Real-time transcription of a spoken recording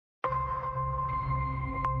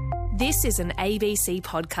This is an ABC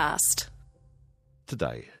podcast.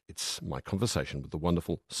 Today, it's my conversation with the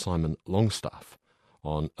wonderful Simon Longstaff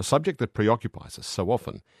on a subject that preoccupies us so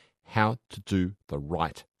often, how to do the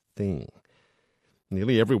right thing.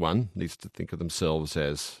 Nearly everyone needs to think of themselves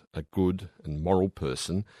as a good and moral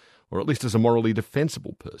person, or at least as a morally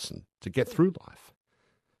defensible person, to get through life.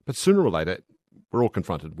 But sooner or later, we're all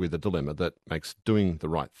confronted with a dilemma that makes doing the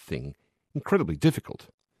right thing incredibly difficult.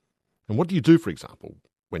 And what do you do, for example,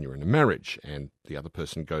 when you're in a marriage and the other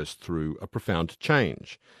person goes through a profound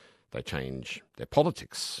change? They change their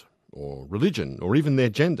politics or religion or even their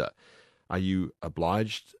gender. Are you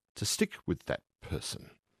obliged to stick with that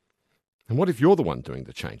person? And what if you're the one doing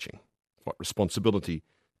the changing? What responsibility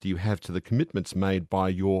do you have to the commitments made by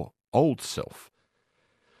your old self?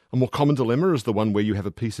 A more common dilemma is the one where you have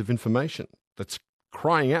a piece of information that's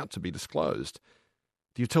crying out to be disclosed.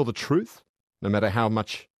 Do you tell the truth, no matter how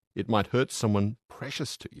much it might hurt someone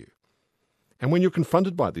precious to you? And when you're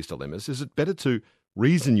confronted by these dilemmas, is it better to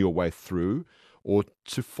reason your way through or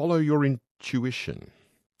to follow your intuition?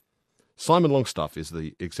 Simon Longstaff is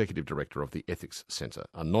the Executive Director of the Ethics Centre,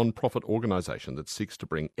 a non-profit organisation that seeks to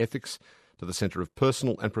bring ethics to the centre of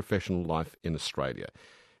personal and professional life in Australia.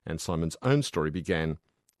 And Simon's own story began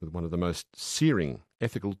with one of the most searing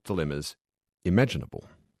ethical dilemmas imaginable.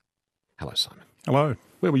 Hello, Simon. Hello.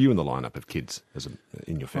 Where were you in the lineup of kids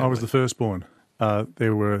in your family? I was the firstborn.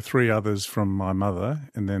 There were three others from my mother,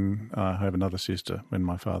 and then I have another sister when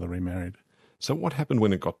my father remarried. So what happened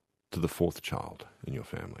when it got to the fourth child in your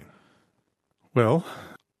family? Well,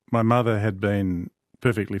 my mother had been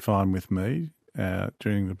perfectly fine with me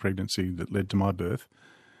during the pregnancy that led to my birth,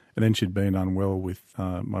 and then she'd been unwell with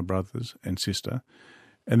my brothers and sister.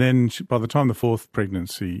 And then by the time the fourth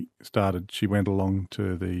pregnancy started, she went along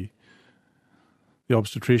to the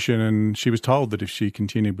obstetrician, and she was told that if she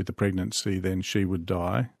continued with the pregnancy, then she would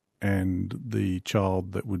die, and the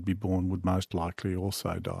child that would be born would most likely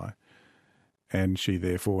also die. And she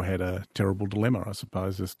therefore had a terrible dilemma, I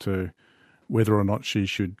suppose, as to whether or not she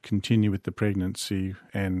should continue with the pregnancy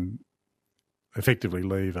and effectively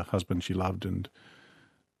leave a husband she loved and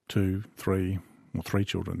three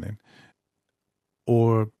children then,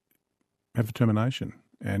 or have a termination.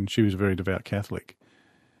 And she was a very devout Catholic.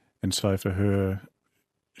 And so for her,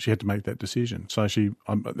 she had to make that decision. So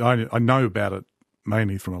I know about it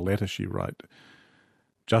mainly from a letter she wrote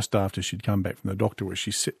just after she'd come back from the doctor, where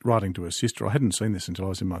she's writing to her sister. I hadn't seen this until I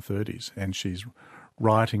was in my 30s, and she's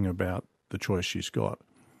writing about the choice she's got.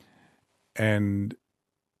 And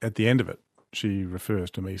at the end of it, she refers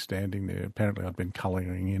to me standing there. Apparently I'd been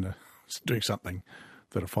colouring in, doing something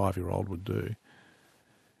that a 5-year-old would do.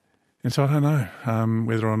 And so I don't know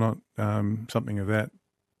whether or not something of that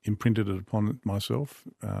imprinted it upon myself.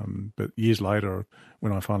 But years later,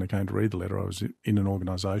 when I finally came to read the letter, I was in an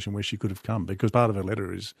organisation where she could have come, because part of her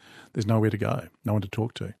letter is there's nowhere to go, no one to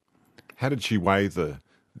talk to. How did she weigh the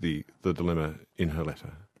dilemma in her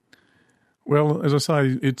letter? Well, as I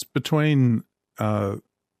say, it's between an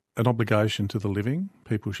obligation to the living,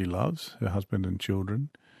 people she loves, her husband and children,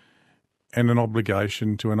 and an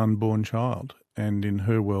obligation to an unborn child. And in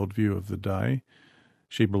her worldview of the day,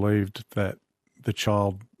 she believed that the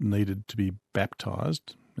child needed to be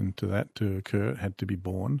baptised, and to occur, it had to be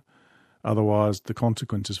born. Otherwise, the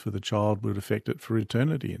consequences for the child would affect it for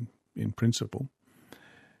eternity in principle.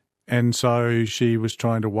 And so she was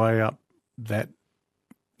trying to weigh up that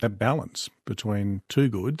balance between two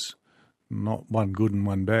goods, not one good and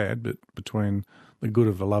one bad, but between the good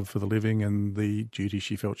of the love for the living and the duty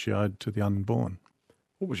she felt she owed to the unborn.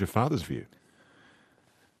 What was your father's view?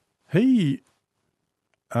 He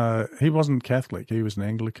wasn't Catholic. He was an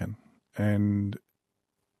Anglican, and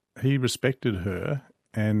he respected her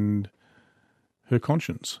and her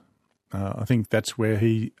conscience. I think that's where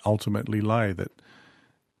he ultimately lay, that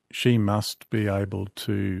she must be able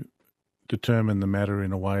to determine the matter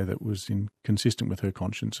in a way that was consistent with her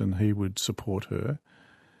conscience, and he would support her,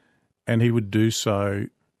 and he would do so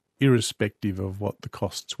irrespective of what the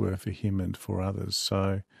costs were for him and for others.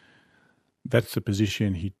 So that's the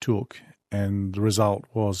position he took, and the result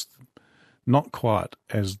was not quite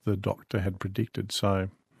as the doctor had predicted. So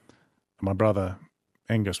my brother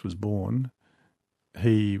Angus was born.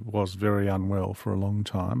 He was very unwell for a long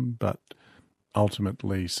time, but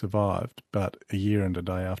ultimately survived. But a year and a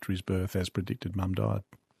day after his birth, as predicted, Mum died.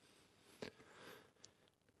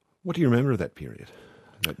 What do you remember of that period,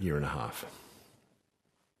 that year and a half?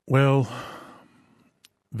 Well,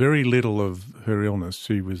 very little of her illness.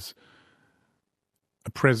 She was a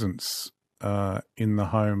presence in the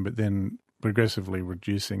home, but then progressively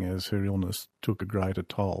reducing as her illness took a greater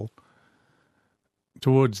toll.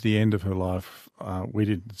 towards the end of her life, we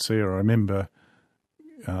didn't see her. I remember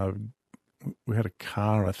we had a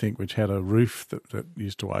car, I think, which had a roof that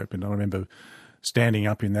used to open. I remember standing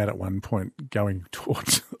up in that at one point, going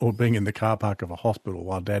towards or being in the car park of a hospital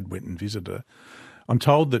while Dad went and visited her. I'm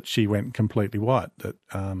told that she went completely white, that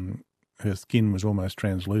her skin was almost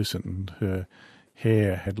translucent and her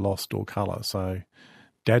hair had lost all colour. So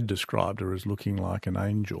Dad described her as looking like an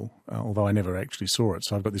angel, although I never actually saw it.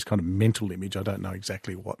 So I've got this kind of mental image. I don't know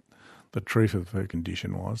exactly what the truth of her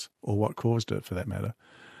condition was or what caused it, for that matter.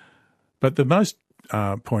 But the most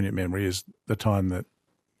poignant memory is the time that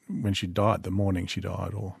when she died, the morning she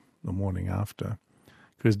died or the morning after,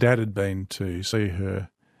 because Dad had been to see her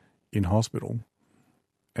in hospital,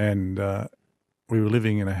 and we were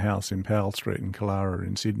living in a house in Powell Street in Killara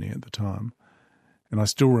in Sydney at the time. And I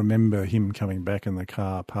still remember him coming back in the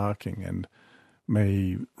car, parking, and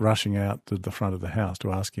me rushing out to the front of the house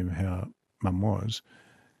to ask him how Mum was.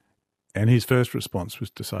 And his first response was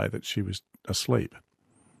to say that she was asleep,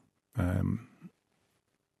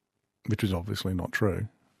 which was obviously not true.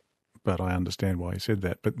 But I understand why he said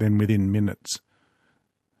that. But then within minutes,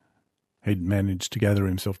 he'd managed to gather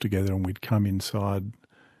himself together and we'd come inside.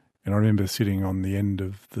 And I remember sitting on the end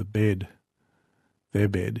of the bed, their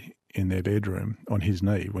bed, in their bedroom on his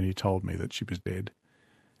knee when he told me that she was dead.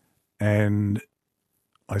 And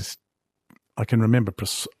I can remember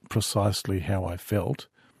precisely how I felt,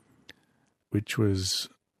 which was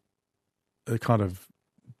a kind of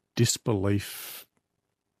disbelief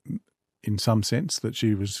in some sense that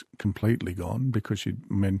she was completely gone, because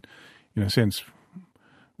in a sense,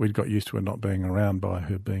 we'd got used to her not being around by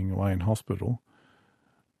her being away in hospital.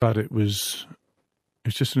 But it was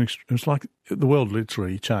like the world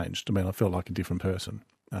literally changed. I mean, I felt like a different person.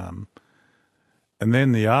 And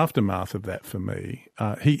then the aftermath of that for me,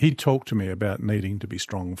 he talked to me about needing to be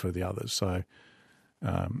strong for the others. So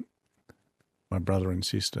my brother and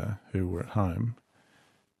sister who were at home,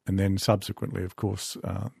 and then subsequently, of course,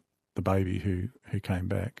 the baby who came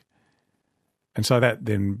back. And so that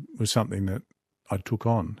then was something that I took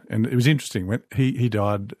on. And it was interesting. When he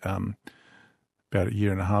died about a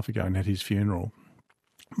year and a half ago and at his funeral,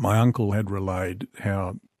 my uncle had relayed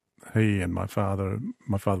how he and my father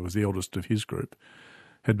was the eldest of his group,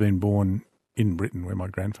 had been born in Britain where my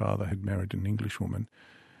grandfather had married an English woman.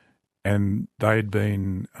 And they'd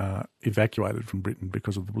been evacuated from Britain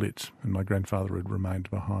because of the Blitz, and my grandfather had remained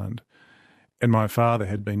behind. And my father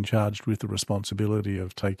had been charged with the responsibility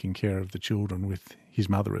of taking care of the children with his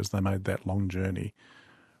mother as they made that long journey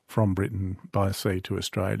from Britain by sea to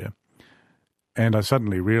Australia. And I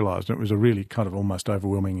suddenly realised, and it was a really kind of almost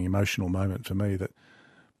overwhelming emotional moment for me, that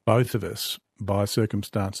both of us, by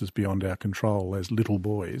circumstances beyond our control as little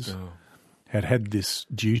boys, had this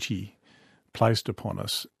duty placed upon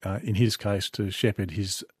us, in his case to shepherd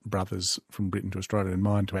his brothers from Britain to Australia, and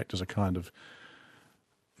mine to act as a kind of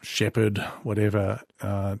shepherd, whatever,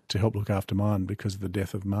 to help look after mine because of the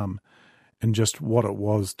death of Mum, and just what it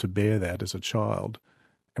was to bear that as a child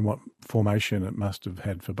and what formation it must have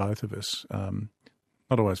had for both of us,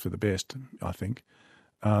 not always for the best, I think,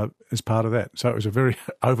 as part of that. So it was a very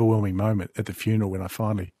overwhelming moment at the funeral when I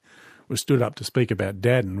finally was stood up to speak about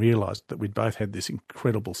Dad and realised that we'd both had this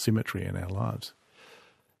incredible symmetry in our lives.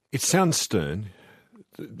 It sounds stern,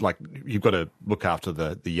 like you've got to look after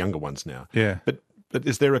the younger ones now. Yeah. But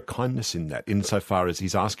is there a kindness in that, insofar as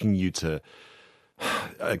he's asking you to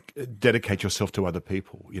dedicate yourself to other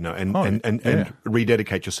people, and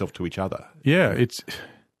rededicate yourself to each other? Yeah,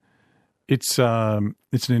 it's an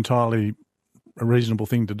entirely reasonable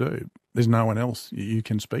thing to do. There's no one else you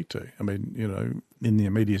can speak to. I mean, in the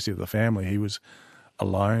immediacy of the family, he was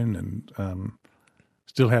alone and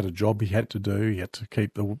still had a job he had to do. He had to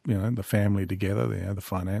keep the family together, the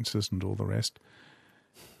finances and all the rest,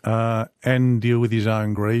 and deal with his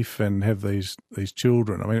own grief and have these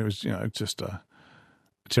children. I mean, it was just a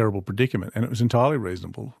terrible predicament, and it was entirely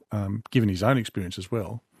reasonable, given his own experience as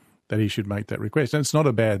well, that he should make that request. And it's not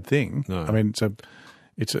a bad thing. No. I mean,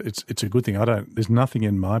 it's a good thing. There's nothing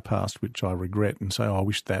in my past which I regret and say, I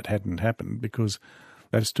wish that hadn't happened, because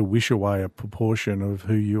that's to wish away a proportion of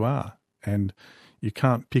who you are. And you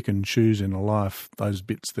can't pick and choose in a life those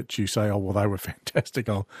bits that you say, oh, well, they were fantastic,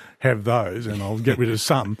 I'll have those and I'll get rid of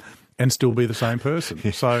some and still be the same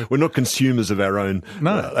person. So we're not consumers of our own.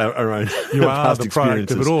 No, our own. You are past the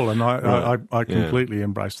product of it all, and Right. I completely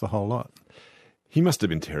embrace the whole lot. He must have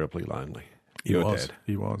been terribly lonely. Your dad.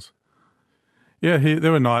 He was. Yeah,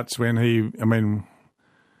 there were nights when he'd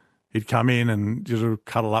come in and just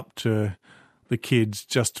cuddle up to the kids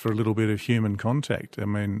just for a little bit of human contact. I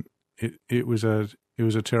mean, it was a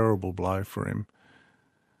terrible blow for him.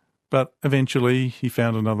 But eventually he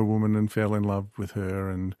found another woman and fell in love with her,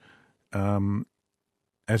 and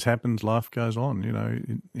as happens, life goes on, you know.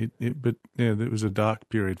 But yeah, it was a dark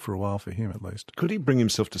period for a while for him, at least. Could he bring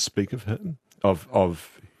himself to speak of her,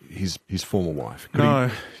 of his former wife?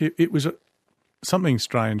 It was something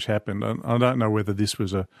strange happened. I don't know whether this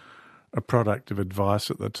was a product of advice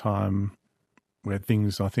at the time, where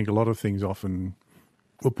I think a lot of things often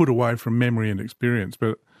were put away from memory and experience.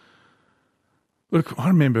 But look, I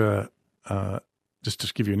remember, just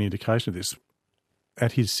to give you an indication of this,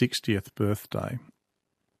 at his 60th birthday,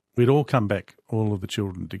 we'd all come back, all of the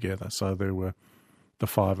children together. So there were the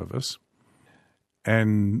 5 of us,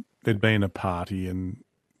 and there'd been a party, and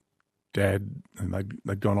Dad and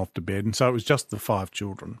they'd gone off to bed, and so it was just the 5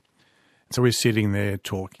 children. So we're sitting there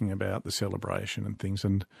talking about the celebration and things,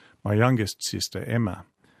 and my youngest sister, Emma,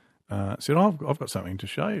 said, I've got something to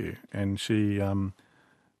show you. And she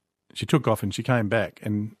took off and she came back,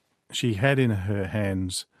 and she had in her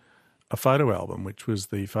hands a photo album, which was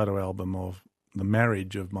the photo album of the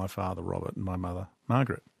marriage of my father, Robert, and my mother,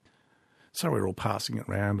 Margaret. So we were all passing it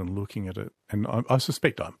around and looking at it, and I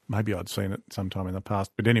suspect maybe I'd seen it sometime in the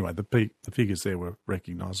past. But anyway, the figures there were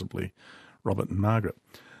recognisably Robert and Margaret.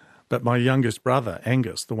 But my youngest brother,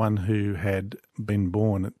 Angus, the one who had been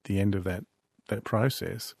born at the end of that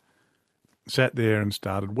process, sat there and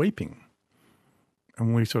started weeping.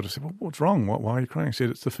 And we sort of said, well, what's wrong? Why are you crying? He said,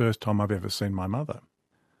 it's the first time I've ever seen my mother.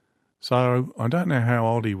 So I don't know how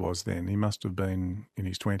old he was then. He must have been in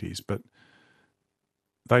his 20s. But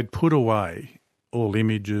they'd put away all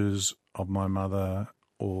images of my mother,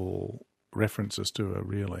 all references to her,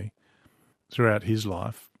 really, throughout his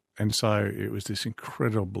life. And so it was this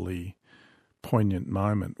incredibly poignant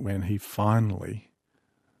moment when he finally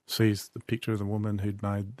sees the picture of the woman who'd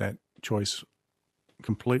made that choice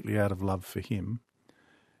completely out of love for him,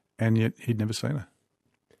 and yet he'd never seen her.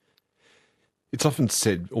 It's often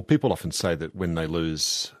said, or people often say, that when they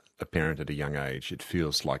lose a parent at a young age, it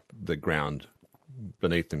feels like the ground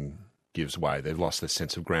beneath them gives way. They've lost their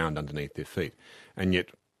sense of ground underneath their feet. And yet,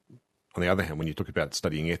 on the other hand, when you talk about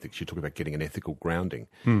studying ethics, you talk about getting an ethical grounding.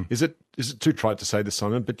 Is it too trite to say this,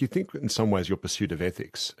 Simon? But do you think in some ways your pursuit of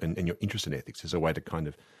ethics and your interest in ethics is a way to kind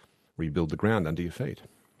of rebuild the ground under your feet?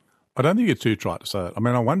 I don't think it's too trite to say that. I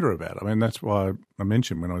mean, I wonder about it. I mean, that's why I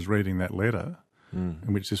mentioned when I was reading that letter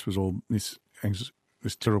in which this was all, this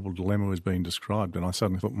terrible dilemma was being described, and I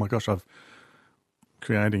suddenly thought, my gosh, I'm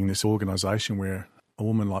creating this organisation where a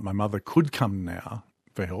woman like my mother could come now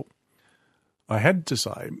for help. I had to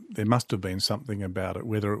say there must have been something about it,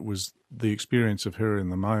 whether it was the experience of her in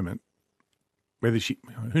the moment, whether she,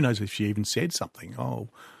 who knows if she even said something, oh,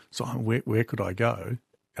 so where could I go?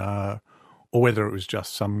 Or whether it was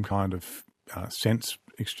just some kind of sense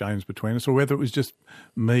exchange between us, or whether it was just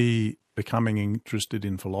me becoming interested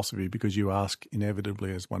in philosophy because you ask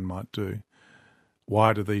inevitably, as one might do,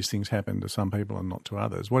 why do these things happen to some people and not to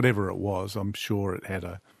others? Whatever it was, I'm sure it had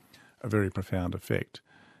a very profound effect,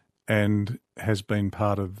 and has been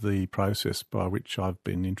part of the process by which I've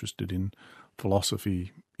been interested in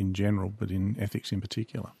philosophy in general, but in ethics in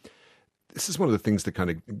particular. This is one of the things that kind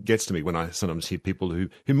of gets to me when I sometimes hear people who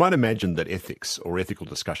might imagine that ethics or ethical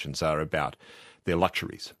discussions are about their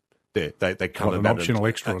luxuries. They come an optional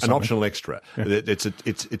extra or something. An optional extra. Yeah.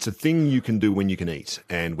 It's a thing you can do when you can eat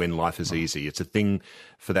and when life is easy. It's a thing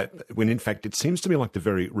for that, when in fact it seems to me like the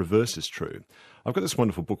very reverse is true. I've got this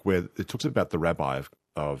wonderful book where it talks about the rabbi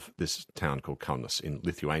of this town called Kaunas in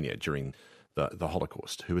Lithuania during the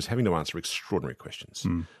Holocaust, who was having to answer extraordinary questions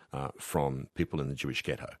from people in the Jewish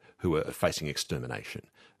ghetto who were facing extermination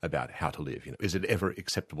about how to live. You know, is it ever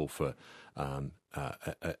acceptable for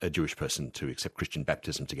a Jewish person to accept Christian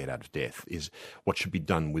baptism to get out of death? Is what should be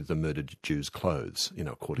done with the murdered Jews' clothes, you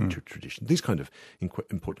know, according to tradition? These kind of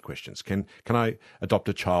important questions. Can I adopt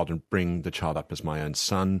a child and bring the child up as my own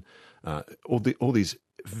son? All these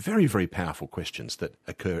very, very powerful questions that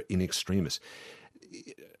occur in extremis.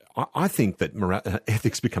 I think that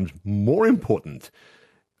ethics becomes more important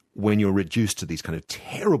when you're reduced to these kind of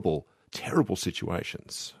terrible, terrible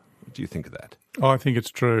situations. What do you think of that? Oh, I think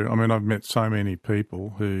it's true. I mean, I've met so many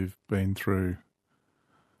people who've been through,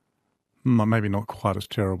 maybe not quite as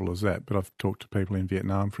terrible as that, but I've talked to people in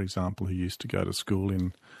Vietnam, for example, who used to go to school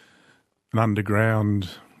in an underground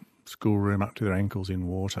schoolroom up to their ankles in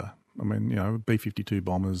water. I mean, you know, B-52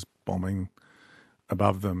 bombers bombing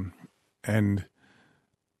above them. And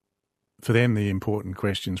for them, the important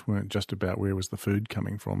questions weren't just about where was the food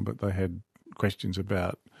coming from, but they had questions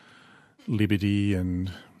about liberty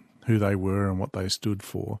and who they were and what they stood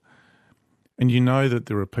for. And you know that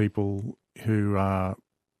there are people who are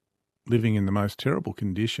living in the most terrible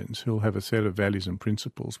conditions who'll have a set of values and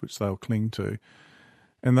principles which they'll cling to.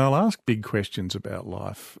 And they'll ask big questions about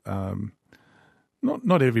life.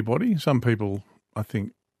 Not everybody. Some people, I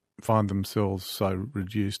think, find themselves so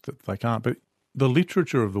reduced that they can't. But the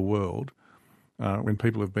literature of the world, when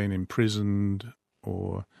people have been imprisoned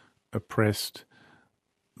or oppressed,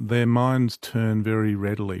 their minds turn very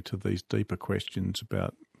readily to these deeper questions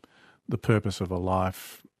about the purpose of a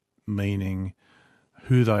life, meaning,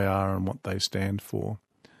 who they are and what they stand for,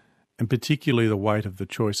 and particularly the weight of the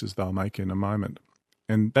choices they'll make in a moment.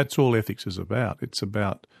 And that's all ethics is about. It's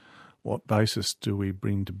about what basis do we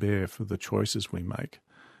bring to bear for the choices we make,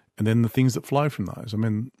 and then the things that flow from those. I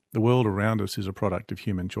mean, the world around us is a product of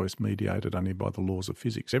human choice mediated only by the laws of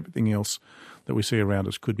physics. Everything else that we see around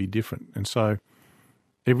us could be different. And so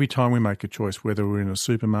every time we make a choice, whether we're in a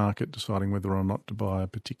supermarket deciding whether or not to buy a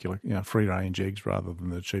particular, free-range eggs rather than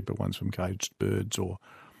the cheaper ones from caged birds, or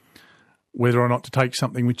whether or not to take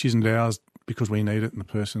something which isn't ours because we need it and the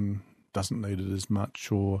person doesn't need it as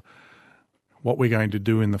much, or what we're going to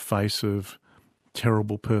do in the face of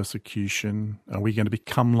terrible persecution. Are we going to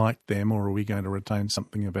become like them, or are we going to retain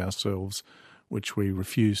something of ourselves which we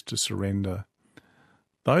refuse to surrender?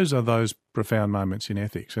 Those are those profound moments in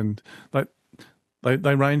ethics, and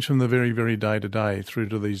they range from the very, very day-to-day through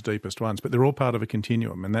to these deepest ones, but they're all part of a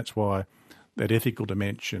continuum, and that's why that ethical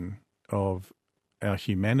dimension of our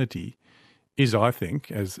humanity is, I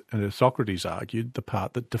think, as Socrates argued, the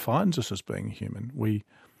part that defines us as being human. We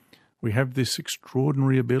have this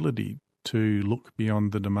extraordinary ability to look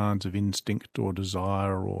beyond the demands of instinct or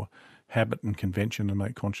desire or habit and convention and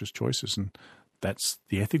make conscious choices, and that's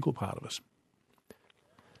the ethical part of us.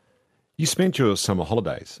 You spent your summer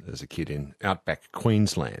holidays as a kid in outback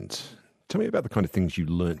Queensland. Tell me about the kind of things you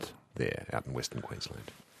learnt there out in Western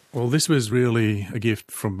Queensland. Well, this was really a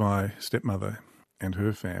gift from my stepmother and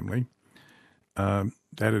her family. Dad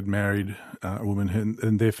had married a woman,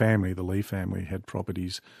 and their family, the Lee family, had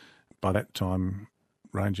properties by that time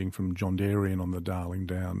ranging from John Darien on the Darling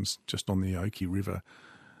Downs, just on the Oakey River,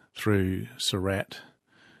 through Surat,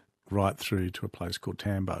 right through to a place called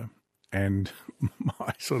Tambo. And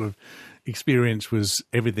my sort of experience was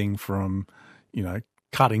everything from,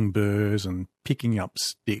 cutting burrs and picking up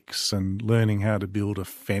sticks and learning how to build a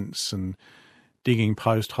fence and digging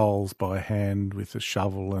post holes by hand with a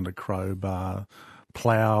shovel and a crowbar,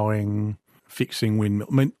 ploughing, fixing windmill.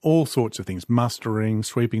 I mean, all sorts of things, mustering,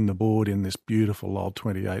 sweeping the board in this beautiful old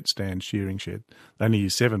 28-stand shearing shed. They only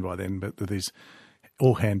used 7 by then, but these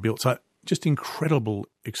all hand-built. So just incredible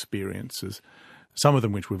experiences, some of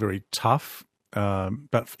them which were very tough,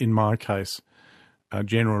 but in my case,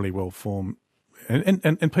 generally well-formed.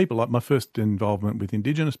 And people, like my first involvement with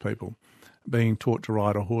Indigenous people, being taught to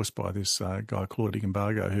ride a horse by this guy, Claude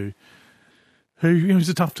Igimbago, who was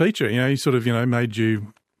a tough teacher. He sort of, made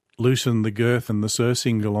you loosen the girth and the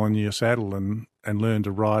surcingle on your saddle and learn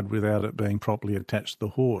to ride without it being properly attached to the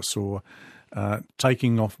horse, or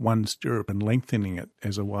taking off one stirrup and lengthening it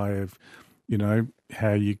as a way of,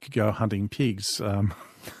 how you could go hunting pigs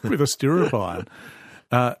with a stirrup iron.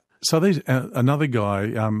 So another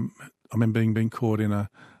guy, I remember being caught in a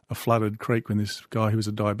flooded creek when this guy who was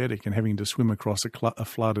a diabetic and having to swim across a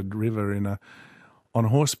flooded river on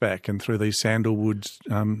horseback and through these sandalwood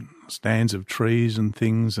stands of trees and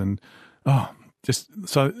things, and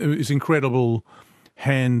so it was incredible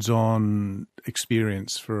hands-on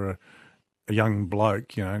experience for a young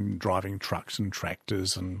bloke, driving trucks and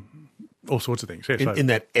tractors and all sorts of things. Yeah, in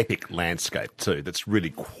that epic landscape too, that's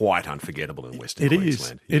really quite unforgettable in Western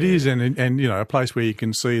Queensland. It is, and a place where you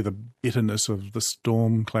can see the bitterness of the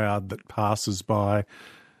storm cloud that passes by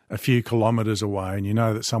a few kilometres away, and you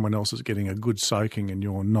know that someone else is getting a good soaking and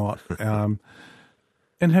you're not. And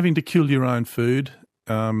having to kill your own food,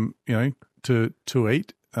 to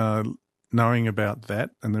eat, knowing about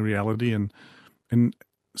that and the reality, and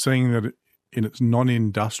seeing that in its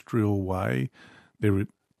non-industrial way,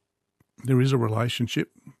 there is a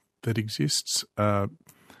relationship that exists.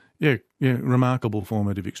 Remarkable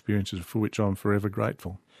formative experiences for which I'm forever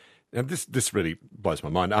grateful. Now, this really blows my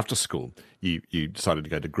mind. After school, you decided to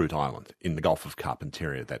go to Groote Eylandt in the Gulf of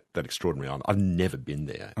Carpentaria, that extraordinary island. I've never been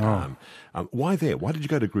there. Why there? Why did you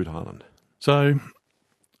go to Groote Eylandt? So,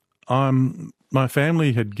 my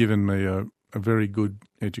family had given me a very good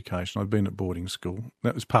education. I'd been at boarding school.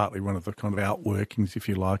 That was partly one of the kind of outworkings, if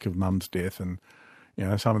you like, of Mum's death and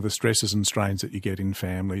some of the stresses and strains that you get in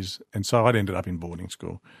families. And so I'd ended up in boarding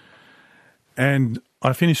school. And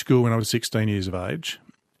I finished school when I was 16 years of age,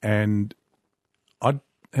 and I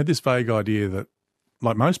had this vague idea that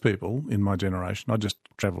like most people in my generation, I just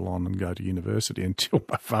travel on and go to university until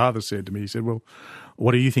my father said to me, he said, well,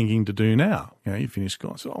 what are you thinking to do now? You finished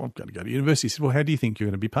school. I said, I'm going to go to university. He said, well, how do you think you're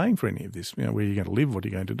going to be paying for any of this? Where are you going to live? What are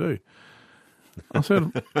you going to do? I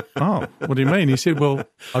said, oh, what do you mean? He said, well,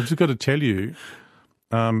 I've just got to tell you,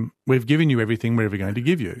 we've given you everything we're ever going to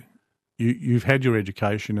give you. You've had your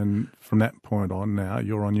education, and from that point on now,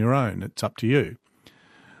 you're on your own. It's up to you.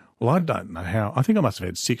 Well, I don't know how. I think I must have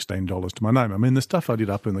had $16 to my name. I mean, the stuff I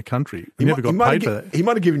did up in the country, I never got paid for that. He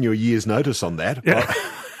might have given you a year's notice on that.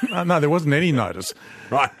 Yeah. No, there wasn't any notice.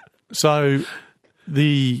 Right. So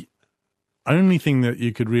the only thing that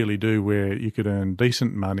you could really do where you could earn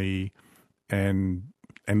decent money and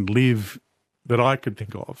live that I could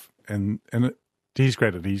think of, and to his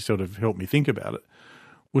credit, he sort of helped me think about it,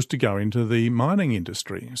 was to go into the mining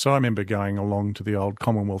industry. So I remember going along to the old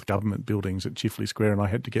Commonwealth Government buildings at Chifley Square, and I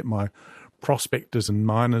had to get my prospectors and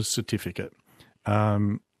miners certificate. I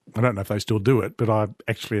don't know if they still do it, but I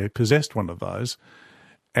actually possessed one of those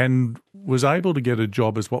and was able to get a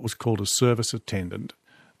job as what was called a service attendant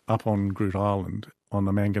up on Groot Island on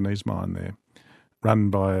the manganese mine there, run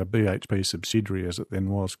by a BHP subsidiary, as it then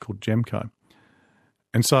was, called Gemco.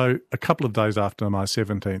 And so a couple of days after my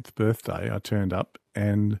 17th birthday, I turned up,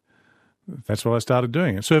 and that's what I started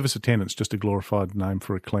doing. A service attendant's just a glorified name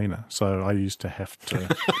for a cleaner. So I used to have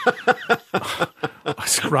to... I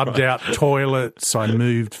scrubbed out toilets, I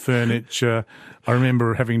moved furniture. I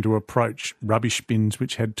remember having to approach rubbish bins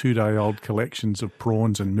which had 2-day-old collections of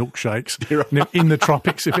prawns and milkshakes in the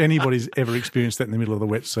tropics. If anybody's ever experienced that in the middle of the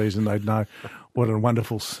wet season, they'd know what a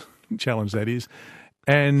wonderful challenge that is.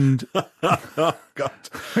 And oh, God.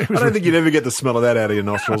 I don't think you'd ever get the smell of that out of your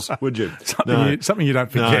nostrils, would you? Something you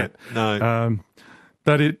don't forget. No.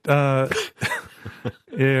 But it,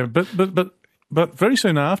 yeah, but very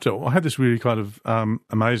soon after, I had this really kind of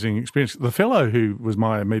amazing experience. The fellow who was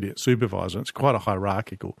my immediate supervisor, it's quite a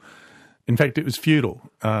hierarchical. In fact, it was feudal.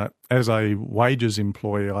 As a wages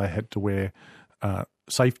employee, I had to wear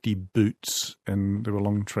safety boots, and there were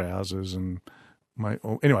long trousers and.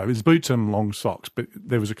 Anyway, it was boots and long socks, but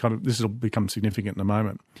there was a kind of, this will become significant in a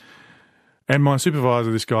moment. And my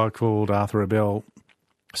supervisor, this guy called Arthur Abel,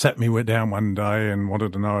 sat me down one day and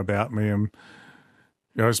wanted to know about me. And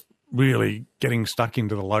I was really getting stuck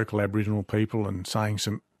into the local Aboriginal people and saying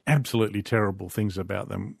some absolutely terrible things about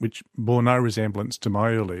them, which bore no resemblance to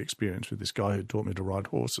my early experience with this guy who taught me to ride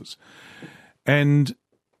horses. And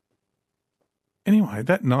anyway,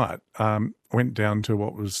 that night, I went down to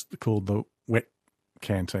what was called the wet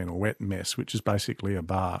canteen or wet mess, which is basically a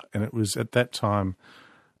bar. And it was at that time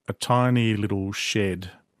a tiny little shed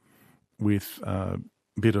with a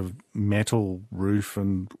bit of metal roof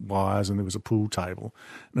and wires, and there was a pool table.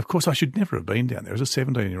 And of course, I should never have been down there. As a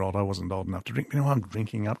 17-year-old, I wasn't old enough to drink. I'm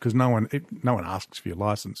drinking up because no one asks for your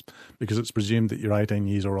licence because it's presumed that you're 18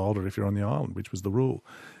 years or older if you're on the island, which was the rule,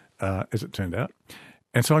 as it turned out.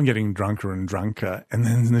 And so I'm getting drunker and drunker. And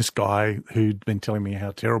then this guy who'd been telling me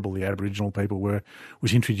how terrible the Aboriginal people were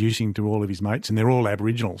was introducing to all of his mates, and they're all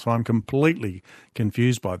Aboriginal. So I'm completely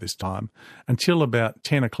confused by this time until about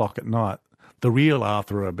 10 o'clock at night. The real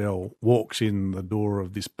Arthur Abel walks in the door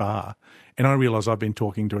of this bar, and I realise I've been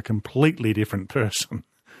talking to a completely different person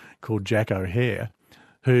called Jack O'Hare,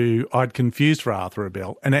 who I'd confused for Arthur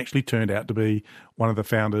Abel and actually turned out to be one of the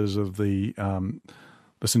founders of the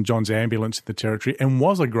St John's Ambulance in the Territory, and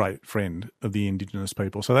was a great friend of the Indigenous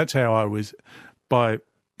people. So that's how I was, by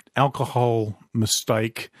alcohol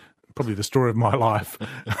mistake, probably the story of my life,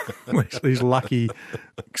 these lucky,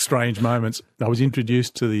 strange moments, I was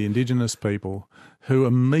introduced to the Indigenous people who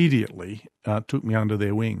immediately took me under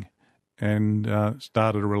their wing and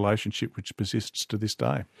started a relationship which persists to this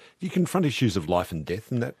day. You confront issues of life and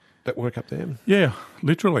death in that work up there? Yeah,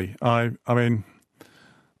 literally. I mean...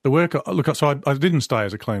 The work, look, so I didn't stay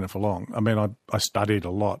as a cleaner for long. I mean, I studied a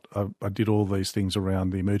lot. I did all these things around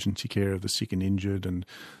the emergency care of the sick and injured, and,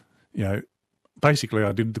 basically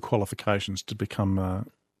I did the qualifications to become an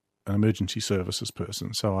emergency services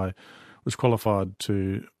person. So I was qualified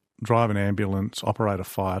to drive an ambulance, operate a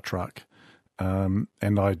fire truck, and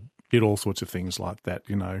I did all sorts of things like that,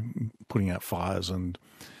 putting out fires and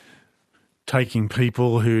taking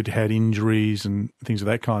people who'd had injuries and things of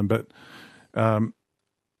that kind. But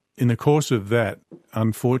in the course of that,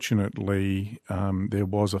 unfortunately, there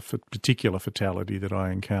was a particular fatality that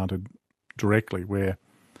I encountered directly where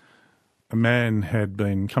a man had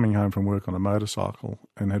been coming home from work on a motorcycle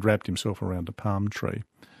and had wrapped himself around a palm tree.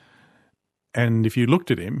 And if you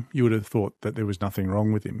looked at him, you would have thought that there was nothing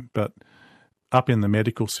wrong with him. But up in the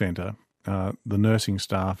medical centre, the nursing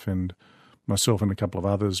staff and myself and a couple of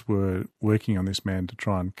others were working on this man to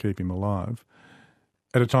try and keep him alive.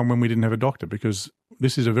 at a time when we didn't have a doctor, because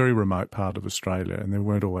this is a very remote part of Australia and there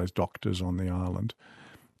weren't always doctors on the island.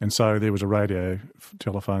 And so there was a radio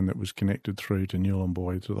telephone that was connected through to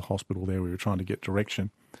Nhulunbuy, to the hospital there. We were trying to get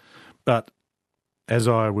direction. But as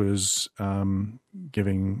I was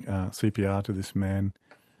giving CPR to this man,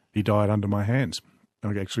 he died under my hands.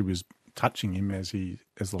 I actually was touching him as the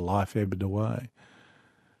life ebbed away.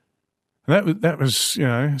 And that was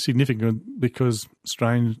significant, because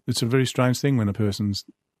it's a very strange thing when a person's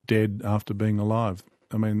dead after being alive.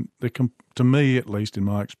 I mean, to me, at least in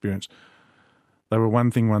my experience, they were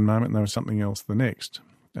one thing one moment and they were something else the next.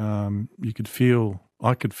 I could feel,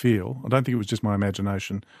 I don't think it was just my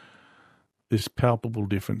imagination, this palpable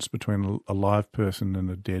difference between a live person and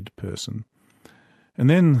a dead person. And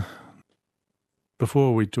then,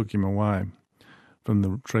 before we took him away from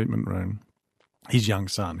the treatment room, his young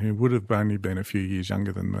son, who would have only been a few years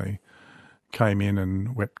younger than me, came in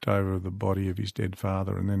and wept over the body of his dead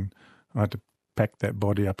father, and then I had to pack that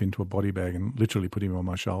body up into a body bag and literally put him on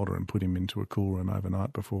my shoulder and put him into a cool room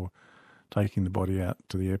overnight before taking the body out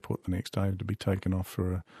to the airport the next day to be taken off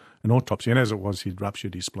for an autopsy. And as it was, he'd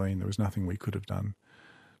ruptured his spleen. There was nothing we could have done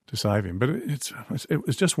to save him. But it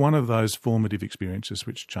was just one of those formative experiences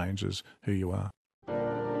which changes who you are.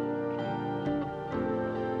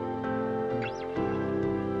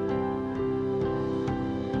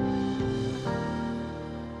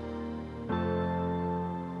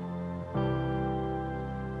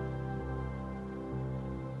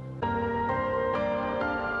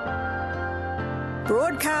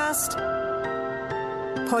 Broadcast,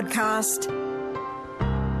 podcast.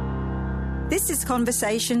 This is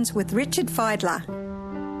Conversations with Richard Fidler.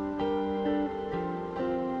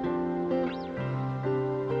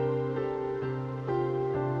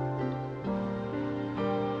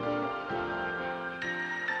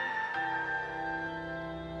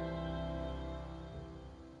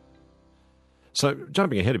 So,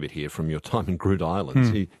 jumping ahead a bit here from your time in Groote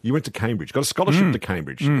Eylandt, you went to Cambridge, got a scholarship to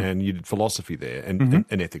Cambridge, and you did philosophy there and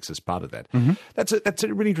ethics as part of that. That's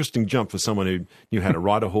a really interesting jump for someone who knew how to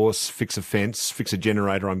ride a horse, fix a fence, fix a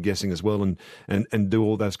generator, I'm guessing, as well, and do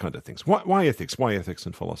all those kind of things. Why ethics? Why ethics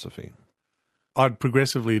and philosophy? I'd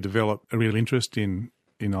progressively developed a real interest in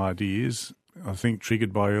ideas, I think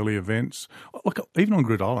triggered by early events. Look, even on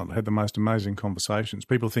Groote Eylandt, I had the most amazing conversations.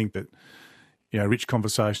 People think that rich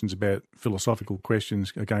conversations about philosophical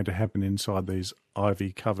questions are going to happen inside these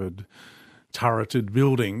ivy-covered, turreted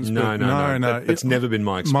buildings. No. That's never been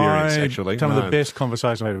my experience, actually. Some of the best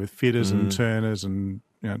conversations I had with fitters and turners and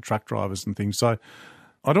truck drivers and things. So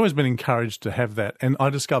I'd always been encouraged to have that. And I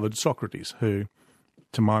discovered Socrates, who,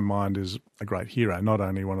 to my mind, is a great hero, not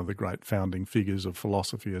only one of the great founding figures of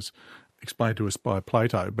philosophy as explained to us by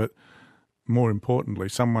Plato, but more importantly,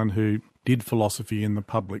 someone who did philosophy in the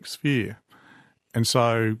public sphere. And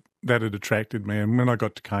so that had attracted me. And when I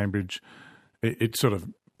got to Cambridge, it sort of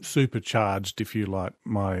supercharged, if you like,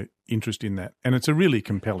 my interest in that. And it's a really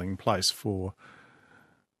compelling place for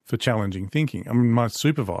challenging thinking. I mean, my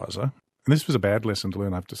supervisor, and this was a bad lesson to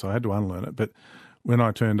learn, I have to say, I had to unlearn it, but when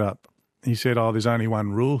I turned up, he said, there's only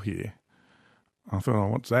one rule here. I thought,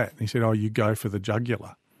 what's that? He said, you go for the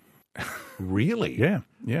jugular. Really? Yeah.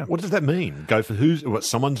 What does that mean? Go for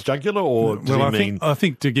someone's jugular, or does he mean... I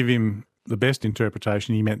think to give him the best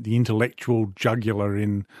interpretation, he meant the intellectual jugular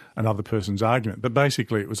in another person's argument. But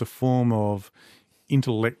basically it was a form of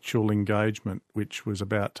intellectual engagement which was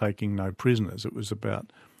about taking no prisoners. It was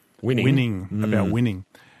about winning.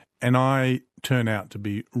 And I turn out to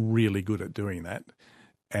be really good at doing that.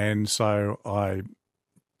 And so I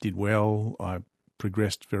did well. I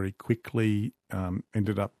progressed very quickly,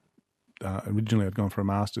 ended up, originally I'd gone for a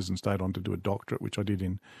master's and stayed on to do a doctorate, which I did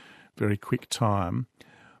in very quick time.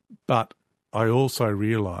 But I also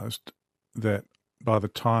realised that by the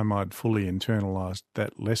time I'd fully internalised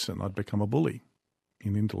that lesson, I'd become a bully,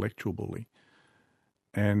 an intellectual bully.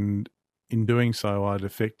 And in doing so, I'd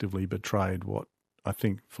effectively betrayed what I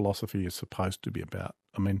think philosophy is supposed to be about.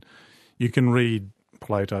 I mean, you can read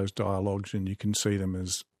Plato's dialogues and you can see them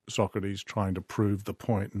as Socrates trying to prove the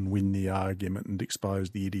point and win the argument and expose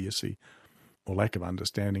the idiocy or lack of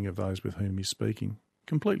understanding of those with whom he's speaking.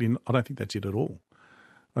 Completely, I don't think that's it at all.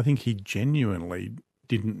 I think he genuinely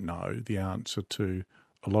didn't know the answer to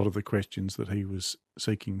a lot of the questions that he was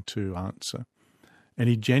seeking to answer. And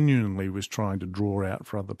he genuinely was trying to draw out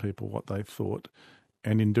for other people what they thought.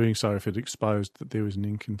 And in doing so, if it exposed that there was an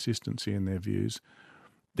inconsistency in their views,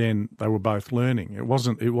 then they were both learning. It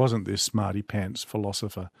wasn't this smarty pants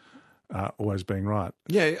philosopher always being right.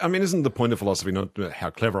 Yeah, I mean, isn't the point of philosophy not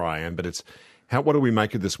how clever I am, but it's What do we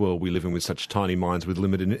make of this world we live in with such tiny minds with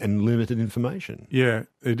limited information? Yeah,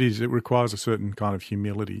 it is. It requires a certain kind of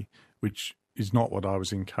humility, which is not what I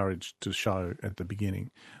was encouraged to show at the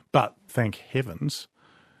beginning. But thank heavens,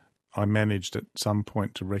 I managed at some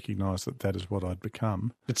point to recognise that that is what I'd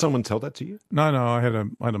become. Did someone tell that to you? No, I had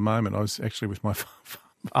a moment. I was actually with my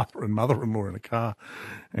father and mother-in-law in a car,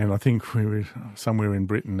 and I think we were somewhere in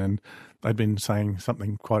Britain, and they'd been saying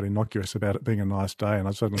something quite innocuous about it being a nice day, and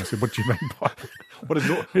I suddenly said, "What do you mean by what is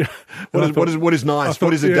yeah. what is nice? Thought,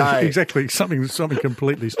 what is a day?" Exactly, something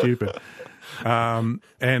completely stupid. And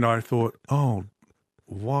I thought, oh,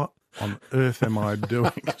 what on earth am I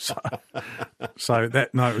doing? So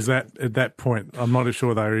it was that at that point, I'm not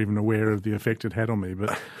sure they were even aware of the effect it had on me,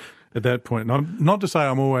 but at that point, and I'm not to say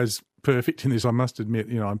I'm always perfect in this, I must admit,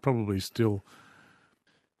 I'm probably still,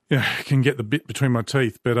 can get the bit between my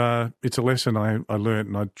teeth, but it's a lesson I learned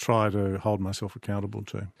and I try to hold myself accountable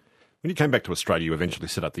to. When you came back to Australia, you eventually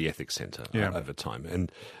set up the Ethics Centre over time.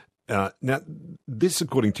 And now, this,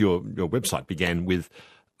 according to your website, began with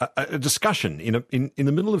a discussion in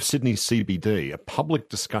the middle of Sydney CBD, a public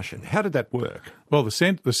discussion. How did that work? Well, the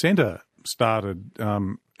centre started.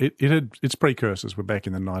 Its precursors were back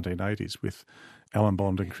in the 1980s with Alan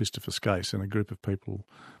Bond and Christopher Skase and a group of people,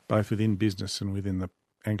 both within business and within the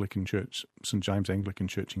Anglican Church, St James Anglican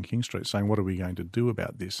Church in King Street, saying, what are we going to do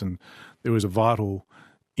about this? And there was a vital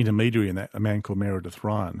intermediary in that, a man called Meredith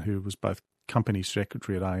Ryan, who was both company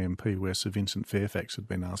secretary at AMP, where Sir Vincent Fairfax had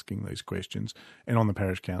been asking these questions, and on the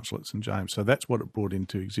parish council at St James. So that's what it brought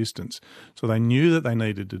into existence. So they knew that they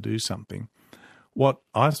needed to do something. What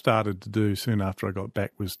I started to do soon after I got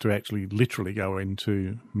back was to actually literally go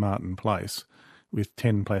into Martin Place with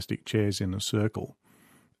 10 plastic chairs in a circle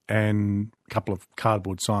and a couple of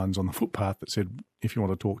cardboard signs on the footpath that said, if you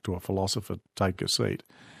want to talk to a philosopher, take a seat.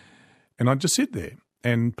 And I'd just sit there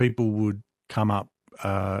and people would come up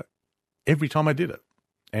every time I did it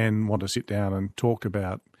and want to sit down and talk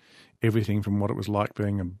about everything from what it was like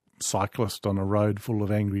being a cyclist on a road full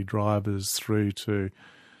of angry drivers through to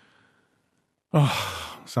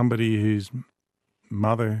somebody whose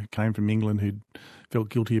mother came from England who'd felt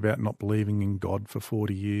guilty about not believing in God for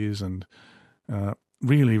 40 years and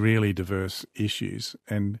really, really diverse issues.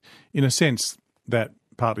 And in a sense, that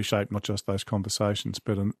partly shaped not just those conversations,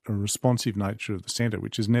 but a responsive nature of the centre,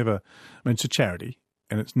 which is never, it's a charity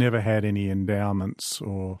and it's never had any endowments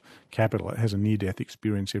or capital. It has a near-death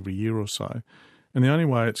experience every year or so. And the only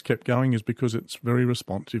way it's kept going is because it's very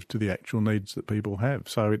responsive to the actual needs that people have.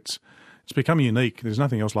 So it's become unique. There's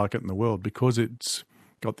nothing else like it in the world because it's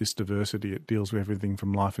got this diversity. It deals with everything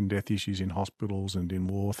from life and death issues in hospitals and in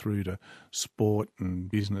war through to sport and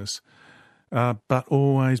business, but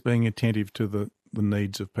always being attentive to the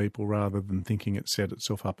needs of people rather than thinking it set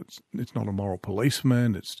itself up. It's not a moral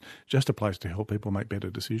policeman. It's just a place to help people make better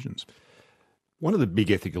decisions. One of the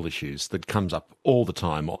big ethical issues that comes up all the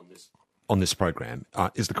time on this program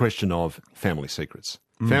is the question of family secrets.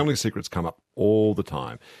 Family secrets come up all the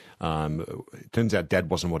time. It turns out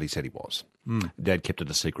Dad wasn't what he said he was. Dad kept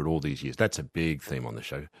it a secret all these years. That's a big theme on the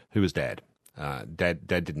show. Who was Dad? Dad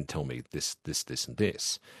didn't tell me this, and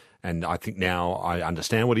this. And I think now I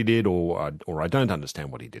understand what he did, or I don't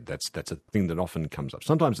understand what he did. That's a thing that often comes up.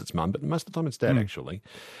 Sometimes it's Mum, but most of the time it's Dad. Actually,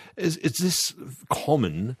 is this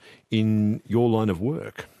common in your line of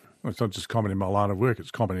work? Well, it's not just common in my line of work;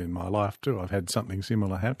 it's common in my life too. I've had something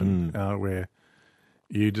similar happen where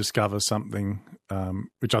you discover something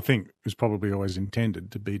which I think is probably always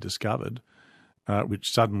intended to be discovered,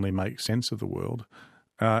 which suddenly makes sense of the world,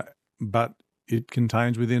 but it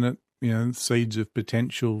contains within it, seeds of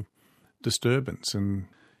potential disturbance. And,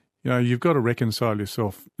 you've got to reconcile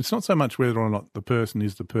yourself. It's not so much whether or not the person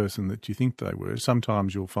is the person that you think they were.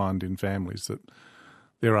 Sometimes you'll find in families that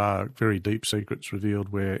there are very deep secrets revealed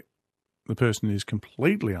where the person is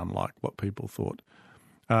completely unlike what people thought.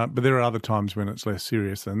 But there are other times when it's less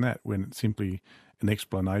serious than that, when it's simply an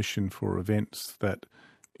explanation for events that,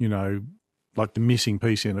 like the missing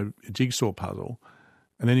piece in a jigsaw puzzle.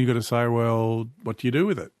 And then you've got to say, well, what do you do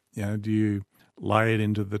with it? Do you lay it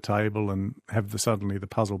into the table and have suddenly the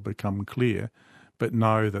puzzle become clear, but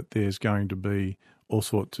know that there's going to be all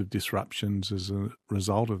sorts of disruptions as a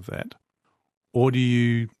result of that? Or do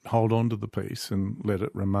you hold on to the piece and let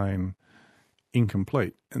it remain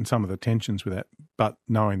incomplete, and some of the tensions with that, but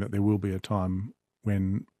knowing that there will be a time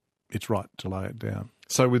when it's right to lay it down.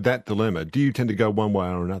 So with that dilemma, do you tend to go one way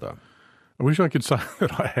or another? I wish I could say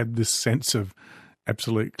that I had this sense of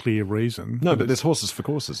absolute clear reason. No, but there's horses for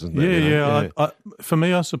courses, isn't there? Yeah. For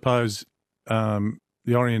me, I suppose the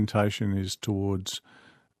orientation is towards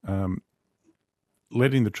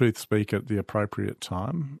letting the truth speak at the appropriate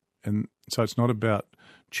time And so it's not about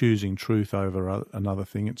choosing truth over another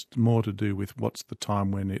thing. It's more to do with what's the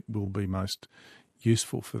time when it will be most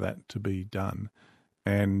useful for that to be done.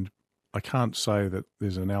 And I can't say that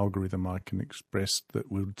there's an algorithm I can express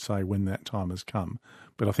that would say when that time has come,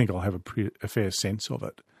 but I think I'll have a fair sense of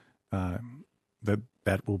it,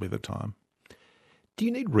 that will be the time. Do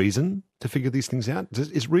you need reason to figure these things out?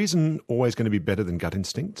 Is reason always going to be better than gut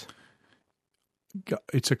instinct?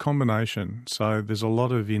 It's a combination. So there's a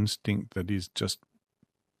lot of instinct that is just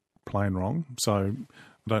plain wrong. So I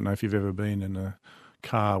don't know if you've ever been in a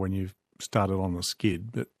car when you've started on a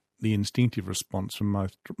skid, but the instinctive response from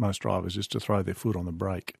most drivers is to throw their foot on the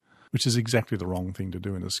brake, which is exactly the wrong thing to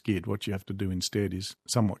do in a skid. What you have to do instead is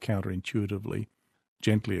somewhat counterintuitively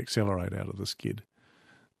gently accelerate out of the skid.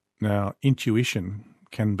 Now, intuition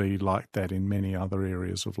can be like that in many other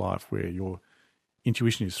areas of life where your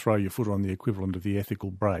intuition is throw your foot on the equivalent of the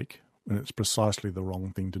ethical brake when it's precisely the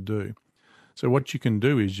wrong thing to do. So what you can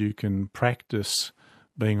do is you can practice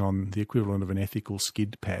being on the equivalent of an ethical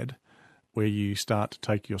skid pad, where you start to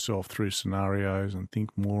take yourself through scenarios and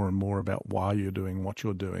think more and more about why you're doing what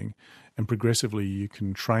you're doing. And progressively you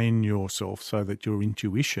can train yourself so that your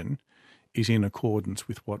intuition is in accordance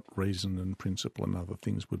with what reason and principle and other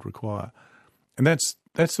things would require. And that's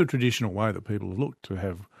the traditional way that people have looked to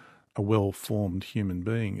have a well-formed human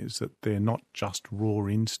being, is that they're not just raw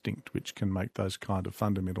instinct, which can make those kind of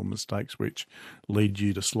fundamental mistakes which lead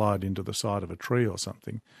you to slide into the side of a tree or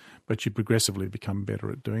something, but you progressively become better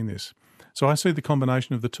at doing this. So I see the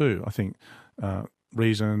combination of the two. I think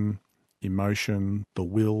reason, emotion, the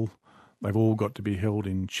will, they've all got to be held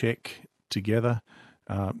in check together.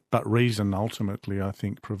 But reason ultimately, I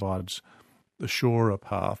think, provides the surer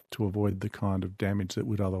path to avoid the kind of damage that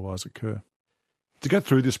would otherwise occur. To go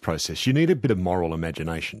through this process, you need a bit of moral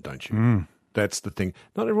imagination, don't you? Mm. That's the thing.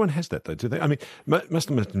 Not everyone has that, though, do they? I mean, most of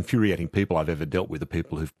the most infuriating people I've ever dealt with are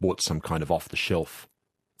people who've bought some kind of off-the-shelf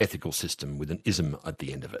ethical system with an ism at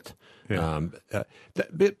the end of it. Yeah.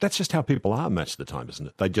 That's just how people are most of the time, isn't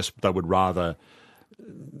it? They would rather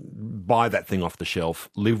buy that thing off the shelf,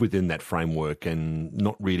 live within that framework, and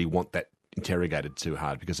not really want that interrogated too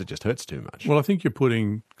hard because it just hurts too much. Well, I think you're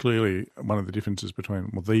putting clearly one of the differences between,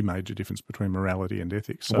 well, the major difference between morality and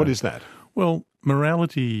ethics. So, what is that? Well,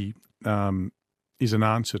 morality is an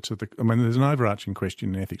answer to there's an overarching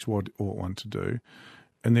question in ethics, what ought one to do?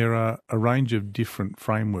 And there are a range of different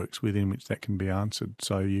frameworks within which that can be answered.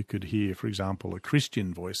 So you could hear, for example, a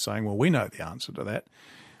Christian voice saying, well, we know the answer to that.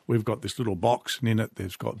 We've got this little box, and in it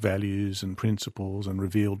there's got values and principles and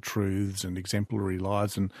revealed truths and exemplary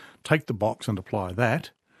lives, and take the box and apply that,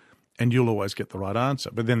 and you'll always get the right answer.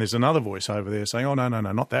 But then there's another voice over there saying, oh, no,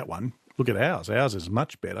 not that one. Look at ours. Ours is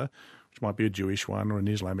much better, which might be a Jewish one or an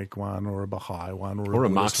Islamic one or a Baha'i one or a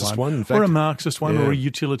Marxist one, in fact. Or a Marxist one or a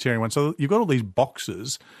utilitarian one. So you've got all these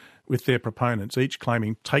boxes with their proponents, each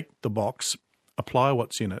claiming, take the box, apply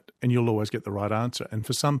what's in it, and you'll always get the right answer. And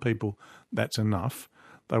for some people, that's enough.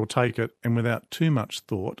 They will take it, and without too much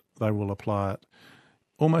thought, they will apply it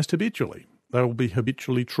almost habitually. They will be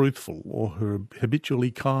habitually truthful or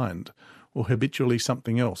habitually kind or habitually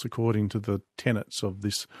something else according to the tenets of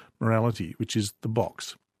this morality, which is the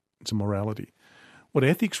box. It's a morality. What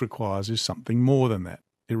ethics requires is something more than that.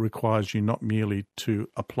 It requires you not merely to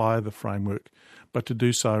apply the framework, but to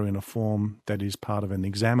do so in a form that is part of an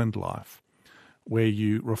examined life, where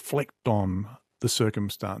you reflect on the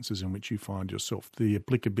circumstances in which you find yourself, the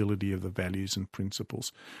applicability of the values and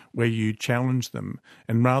principles, where you challenge them.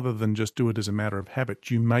 And rather than just do it as a matter of habit,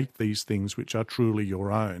 you make these things which are truly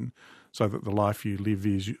your own, so that the life you live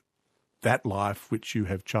is that life which you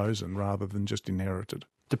have chosen rather than just inherited.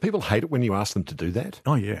 Do people hate it when you ask them to do that?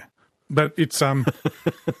 Oh, yeah. But it's, look,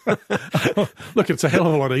 it's a hell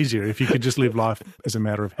of a lot easier if you could just live life as a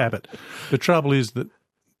matter of habit. The trouble is that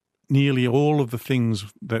nearly all of the things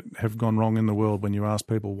that have gone wrong in the world, when you ask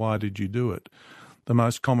people, why did you do it? The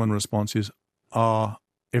most common response is,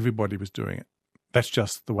 everybody was doing it. That's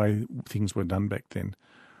just the way things were done back then.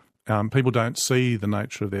 People don't see the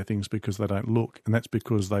nature of their things because they don't look, and that's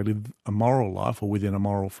because they live a moral life or within a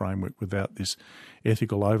moral framework without this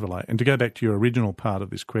ethical overlay. And to go back to your original part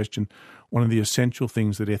of this question, one of the essential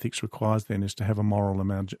things that ethics requires then is to have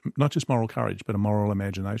a not just moral courage, but a moral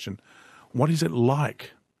imagination. What is it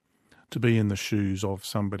like to be in the shoes of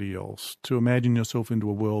somebody else, to imagine yourself into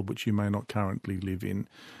a world which you may not currently live in,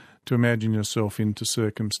 to imagine yourself into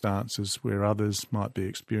circumstances where others might be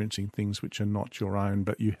experiencing things which are not your own,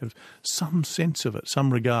 but you have some sense of it,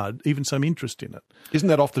 some regard, even some interest in it. Isn't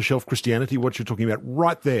that off-the-shelf Christianity, what you're talking about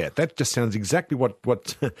right there? That just sounds exactly what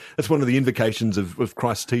that's one of the invocations of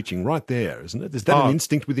Christ's teaching right there, isn't it? Is that an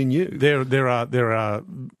instinct within you? There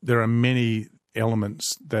are many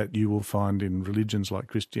elements that you will find in religions like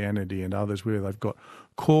Christianity and others where they've got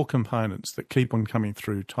core components that keep on coming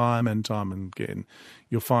through time and time and again.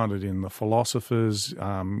 You'll find it in the philosophers,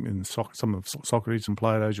 in some of Socrates and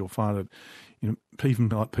Plato's. You'll find it, even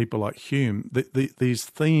like people like Hume. These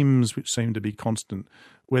themes which seem to be constant,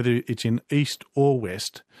 whether it's in East or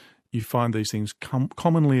West, you find these things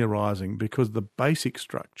commonly arising because the basic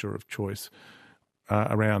structure of choice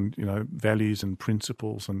around values and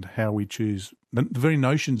principles and how we choose the very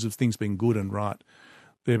notions of things being good and right,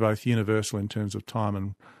 they're both universal in terms of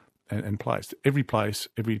time and place. Every place,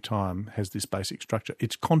 every time has this basic structure.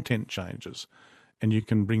 Its content changes, and you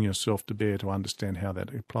can bring yourself to bear to understand how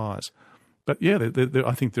that applies. But yeah,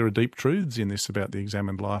 I think there are deep truths in this about the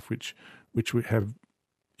examined life, which we have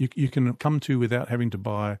you can come to without having to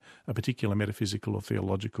buy a particular metaphysical or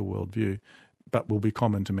theological worldview, but will be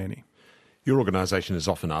common to many. Your organisation is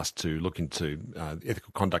often asked to look into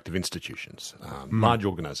ethical conduct of institutions, large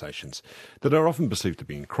organisations that are often perceived to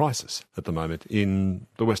be in crisis at the moment in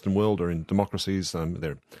the Western world or in democracies.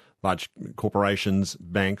 They're large corporations,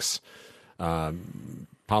 banks,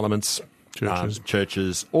 parliaments,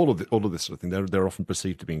 churches, all of this sort of thing. They're often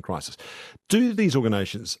perceived to be in crisis. Do these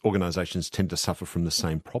organisations tend to suffer from the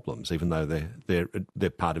same problems, even though they're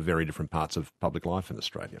part of very different parts of public life in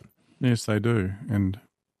Australia? Yes, they do, and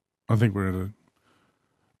I think we're at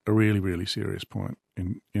a really, really serious point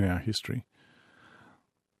in our history.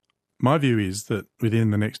 My view is that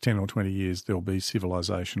within the next 10 or 20 years, there'll be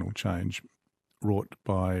civilisational change wrought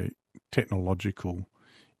by technological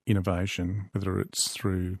innovation, whether it's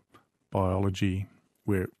through biology,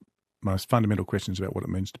 where most fundamental questions about what it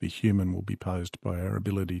means to be human will be posed by our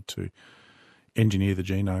ability to engineer the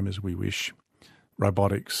genome as we wish,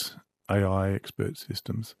 robotics, AI expert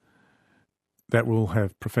systems. That will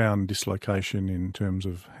have profound dislocation in terms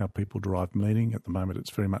of how people derive meaning. At the moment, it's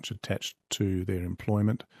very much attached to their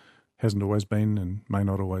employment. Hasn't always been and may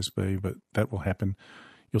not always be, but that will happen.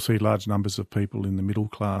 You'll see large numbers of people in the middle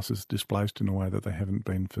classes displaced in a way that they haven't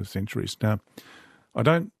been for centuries. Now, I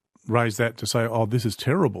don't raise that to say, this is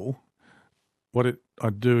terrible. What I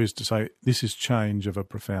do is to say this is change of a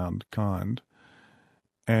profound kind.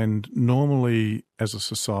 And normally, as a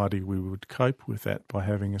society, we would cope with that by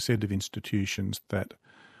having a set of institutions that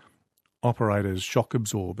operate as shock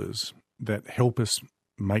absorbers, that help us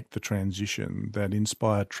make the transition, that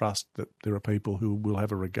inspire trust that there are people who will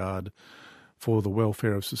have a regard for the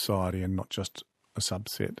welfare of society and not just a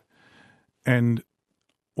subset. And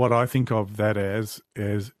what I think of that as,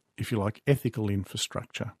 if you like, ethical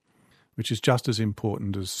infrastructure, which is just as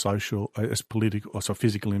important as social, as political, or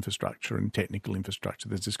physical infrastructure and technical infrastructure.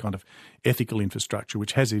 There's this kind of ethical infrastructure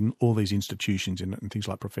which has in all these institutions in it and things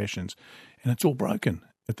like professions, and it's all broken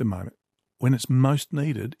at the moment. When it's most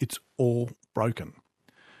needed, it's all broken.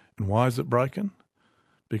 And why is it broken?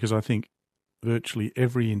 Because I think virtually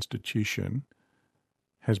every institution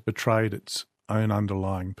has betrayed its own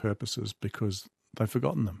underlying purposes because they've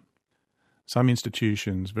forgotten them. Some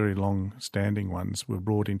institutions, very long-standing ones, were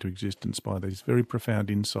brought into existence by these very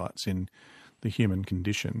profound insights in the human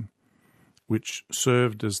condition, which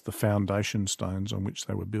served as the foundation stones on which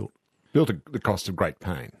they were built. Built at the cost of great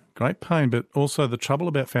pain. Great pain, but also the trouble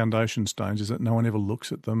about foundation stones is that no one ever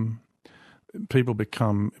looks at them. People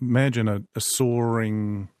imagine a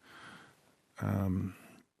soaring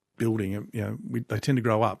building. They tend to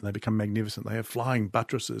grow up and they become magnificent. They have flying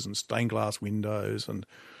buttresses and stained glass windows and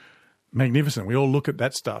magnificent. We all look at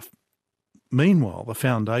that stuff. Meanwhile, the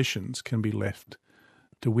foundations can be left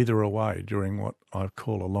to wither away during what I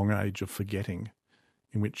call a long age of forgetting,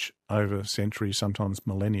 in which over centuries, sometimes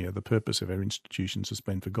millennia, the purpose of our institutions has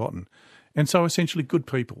been forgotten. And so essentially good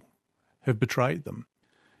people have betrayed them,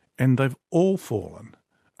 and they've all fallen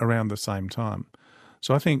around the same time.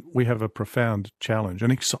 So I think we have a profound challenge,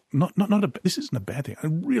 and this isn't a bad thing, a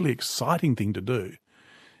really exciting thing to do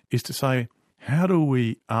is to say, how do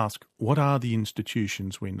we ask, what are the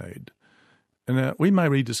institutions we need? And we may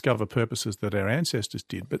rediscover purposes that our ancestors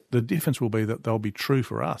did, but the difference will be that they'll be true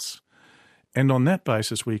for us. And on that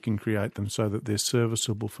basis, we can create them so that they're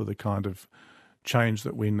serviceable for the kind of change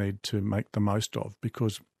that we need to make the most of,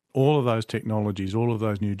 because all of those technologies, all of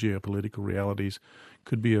those new geopolitical realities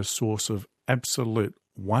could be a source of absolute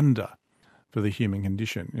wonder for the human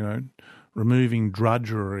condition. removing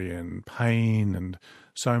drudgery and pain and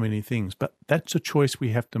so many things. But that's a choice we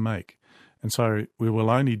have to make. And so we will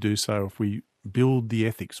only do so if we build the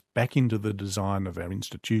ethics back into the design of our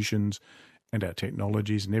institutions and our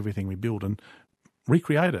technologies and everything we build, and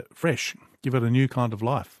recreate it fresh, give it a new kind of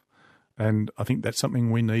life. And I think that's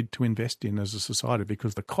something we need to invest in as a society,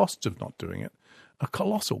 because the costs of not doing it are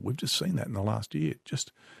colossal. We've just seen that in the last year.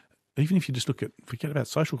 Just even if you just forget about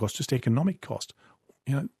social costs, just economic cost,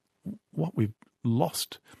 what we've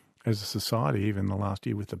lost as a society even in the last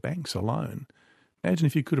year with the banks alone. Imagine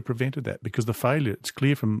if you could have prevented that, because the failure, it's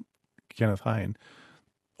clear from Kenneth Hayne,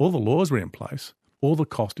 all the laws were in place. All the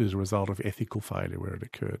cost is a result of ethical failure where it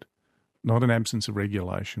occurred, not an absence of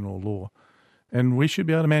regulation or law. And we should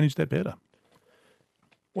be able to manage that better.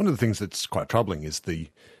 One of the things that's quite troubling is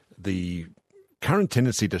the current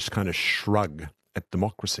tendency to just kind of shrug at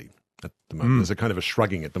democracy at the moment. There's a kind of a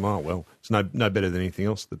shrugging at the moment. Well, it's no better than anything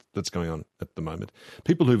else that's going on at the moment.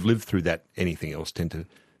 People who've lived through that anything else tend to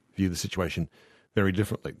view the situation very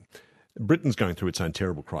differently. Britain's going through its own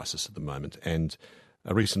terrible crisis at the moment, and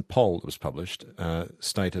a recent poll that was published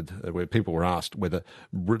stated, where people were asked whether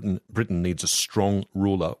Britain needs a strong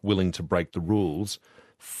ruler willing to break the rules,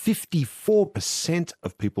 54%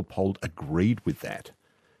 of people polled agreed with that.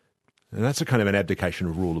 And that's a kind of an abdication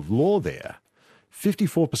of rule of law there.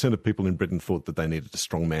 54% of people in Britain thought that they needed a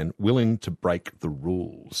strong man willing to break the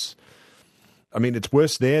rules. I mean, it's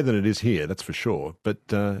worse there than it is here, that's for sure. But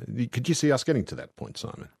could you see us getting to that point,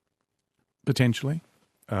 Simon? Potentially.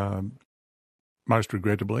 Most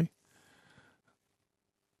regrettably.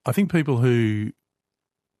 I think people who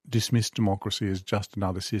dismiss democracy as just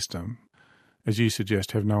another system, as you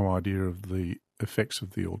suggest, have no idea of the effects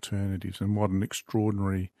of the alternatives and what an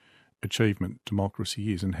extraordinary achievement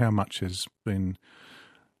democracy is and how much has been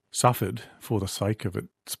suffered for the sake of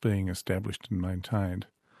its being established and maintained.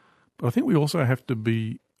 But I think we also have to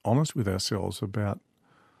be honest with ourselves about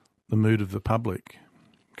the mood of the public.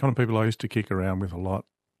 The kind of people I used to kick around with a lot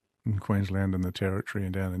in Queensland and the Territory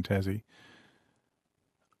and down in Tassie.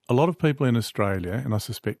 A lot of people in Australia, and I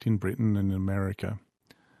suspect in Britain and in America,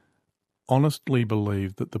 honestly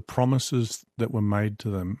believe that the promises that were made to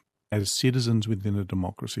them as citizens within a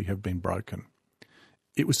democracy have been broken.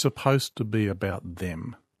 It was supposed to be about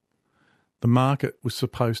them. The market was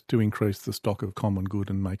supposed to increase the stock of common good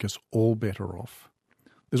and make us all better off.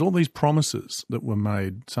 There's all these promises that were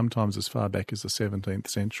made, sometimes as far back as the 17th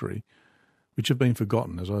century, which have been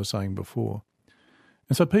forgotten, as I was saying before.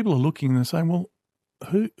 And so people are looking and saying, well,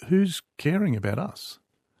 who's caring about us?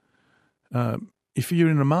 If you're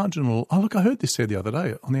in a marginal... Oh, look, I heard this said the other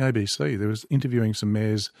day on the ABC. There was interviewing some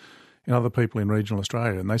mayors and other people in regional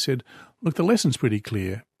Australia, and they said, look, the lesson's pretty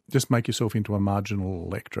clear. Just make yourself into a marginal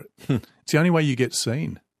electorate. It's the only way you get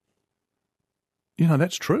seen.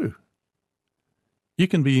 That's true. You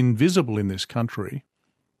can be invisible in this country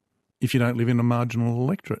if you don't live in a marginal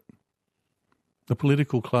electorate. The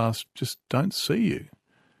political class just don't see you.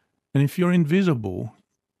 And if you're invisible,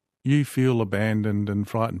 you feel abandoned and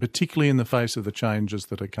frightened, particularly in the face of the changes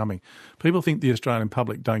that are coming. People think the Australian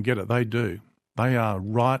public don't get it. They do. They are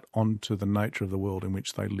right onto the nature of the world in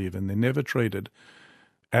which they live, and they're never treated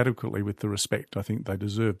adequately with the respect I think they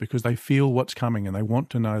deserve, because they feel what's coming and they want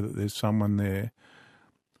to know that there's someone there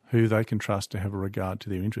who they can trust to have a regard to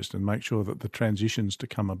their interest and make sure that the transitions to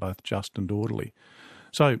come are both just and orderly.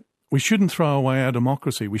 So we shouldn't throw away our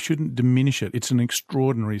democracy. We shouldn't diminish it. It's an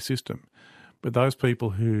extraordinary system. But those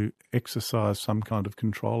people who exercise some kind of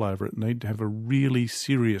control over it need to have a really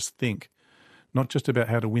serious think, not just about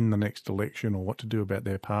how to win the next election or what to do about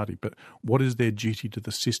their party, but what is their duty to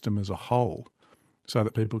the system as a whole so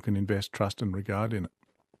that people can invest trust and regard in it.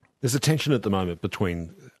 There's a tension at the moment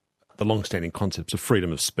between the long-standing concepts of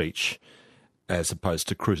freedom of speech as opposed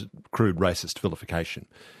to crude racist vilification.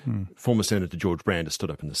 Former Senator George Brand has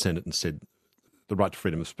stood up in the Senate and said the right to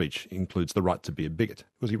freedom of speech includes the right to be a bigot.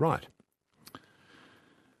 Was he right?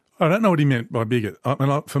 I don't know what he meant by bigot. I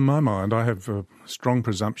mean, from my mind, I have a strong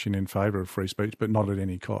presumption in favour of free speech, but not at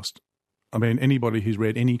any cost. I mean, anybody who's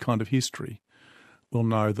read any kind of history will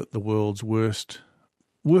know that the world's worst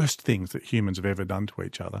things that humans have ever done to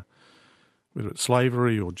each other, whether it's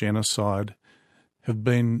slavery or genocide, have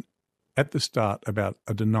been at the start about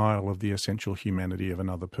a denial of the essential humanity of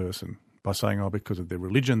another person by saying, because of their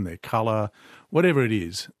religion, their colour, whatever it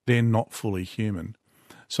is, they're not fully human.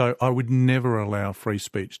 So I would never allow free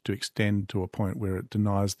speech to extend to a point where it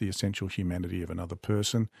denies the essential humanity of another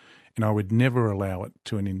person, and I would never allow it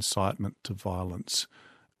to an incitement to violence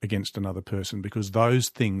against another person, because those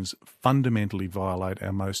things fundamentally violate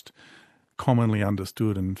our most commonly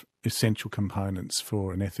understood and essential components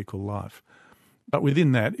for an ethical life. But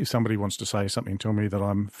within that, if somebody wants to say something to me that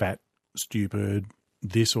I'm fat, stupid,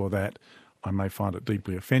 this or that, I may find it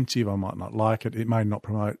deeply offensive. I might not like it. It may not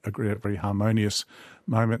promote a very harmonious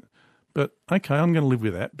moment. But, okay, I'm going to live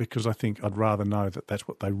with that because I think I'd rather know that that's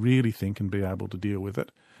what they really think and be able to deal with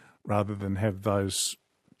it rather than have those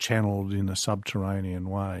channeled in a subterranean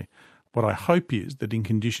way. What I hope is that in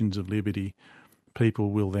conditions of liberty,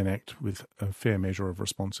 people will then act with a fair measure of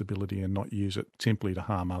responsibility and not use it simply to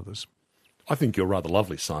harm others. I think you're rather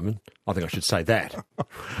lovely, Simon. I think I should say that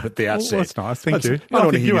at the outset. Well, that's nice. Thank you. I don't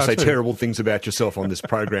want to hear you say too. terrible things about yourself on this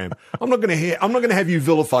program. I'm not going to have you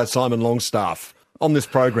vilify Simon Longstaff on this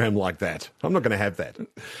program like that. I'm not going to have that.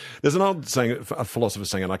 There's an old saying, a philosopher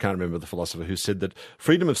saying, and I can't remember the philosopher who said that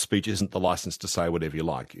freedom of speech isn't the license to say whatever you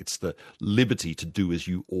like. It's the liberty to do as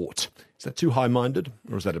you ought. Is that too high-minded,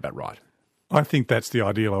 or is that about right? I think that's the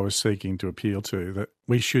ideal I was seeking to appeal to, that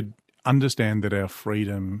we should understand that our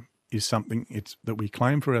freedom is something that we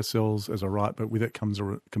claim for ourselves as a right, but with it comes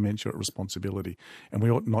a commensurate responsibility. And we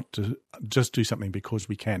ought not to just do something because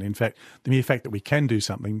we can. In fact, the mere fact that we can do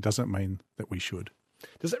something doesn't mean that we should.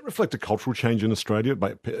 Does that reflect a cultural change in Australia?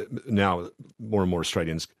 Now, more and more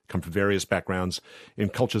Australians come from various backgrounds in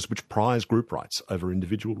cultures which prize group rights over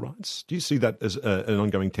individual rights. Do you see that as an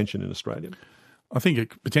ongoing tension in Australia? I think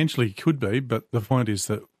it potentially could be, but the point is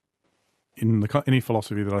that in any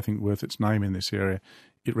philosophy that I think worth its name in this area,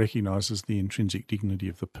 it recognises the intrinsic dignity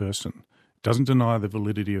of the person. It doesn't deny the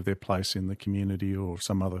validity of their place in the community or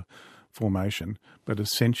some other formation, but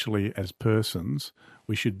essentially as persons,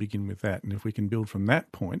 we should begin with that. And if we can build from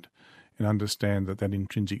that point and understand that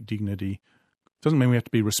intrinsic dignity doesn't mean we have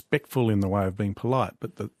to be respectful in the way of being polite,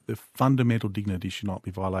 but the fundamental dignity should not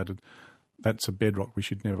be violated. That's a bedrock we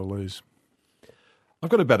should never lose. I've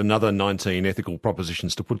got about another 19 ethical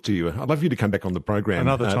propositions to put to you. I'd love you to come back on the program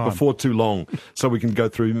before too long so we can go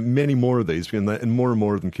through many more of these and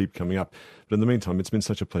more of them keep coming up. But in the meantime, it's been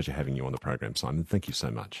such a pleasure having you on the program, Simon. Thank you so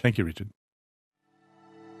much. Thank you, Richard.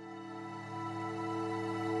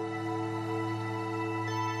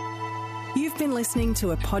 You've been listening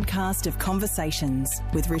to a podcast of Conversations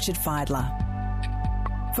with Richard Fidler.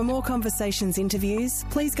 For more Conversations interviews,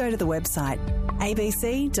 please go to the website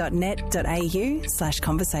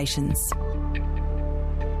abc.net.au/conversations.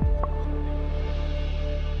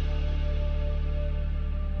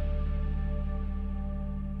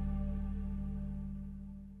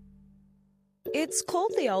 It's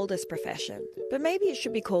called the oldest profession, but maybe it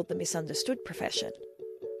should be called the misunderstood profession.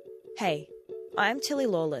 Hey, I'm Tilly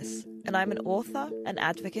Lawless, and I'm an author, an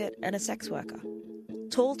advocate, and a sex worker.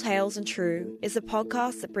 Tall Tales and True is a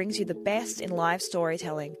podcast that brings you the best in live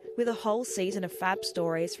storytelling with a whole season of fab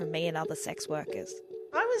stories from me and other sex workers.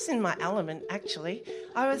 I was in my element, actually.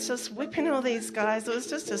 I was just whipping all these guys. It was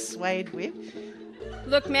just a suede whip.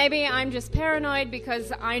 Look, maybe I'm just paranoid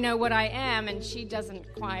because I know what I am and she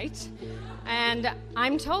doesn't quite. And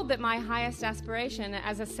I'm told that my highest aspiration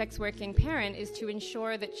as a sex working parent is to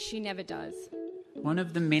ensure that she never does. One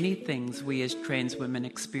of the many things we as trans women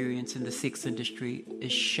experience in the sex industry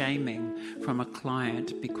is shaming from a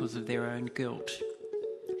client because of their own guilt.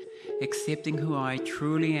 Accepting who I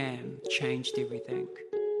truly am changed everything.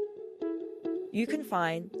 You can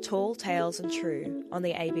find Tall Tales and True on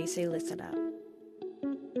the ABC Listen app.